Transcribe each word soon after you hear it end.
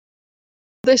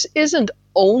This isn't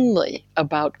only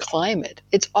about climate.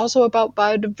 It's also about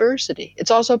biodiversity. It's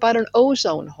also about an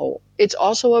ozone hole. It's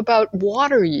also about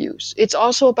water use. It's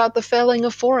also about the felling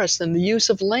of forests and the use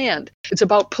of land. It's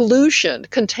about pollution,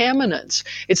 contaminants.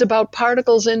 It's about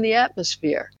particles in the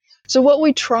atmosphere. So what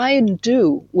we try and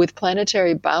do with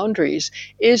planetary boundaries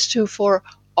is to, for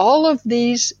all of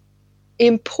these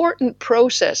important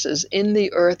processes in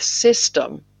the Earth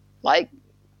system, like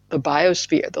the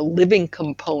biosphere, the living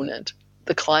component,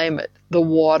 the climate, the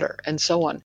water, and so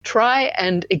on, try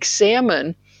and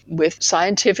examine with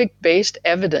scientific-based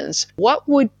evidence what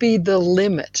would be the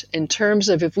limit in terms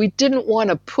of, if we didn't want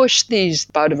to push these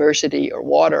biodiversity or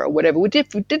water or whatever, we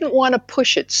didn't want to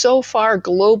push it so far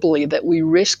globally that we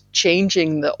risk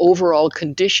changing the overall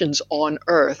conditions on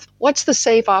Earth. What's the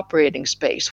safe operating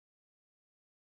space?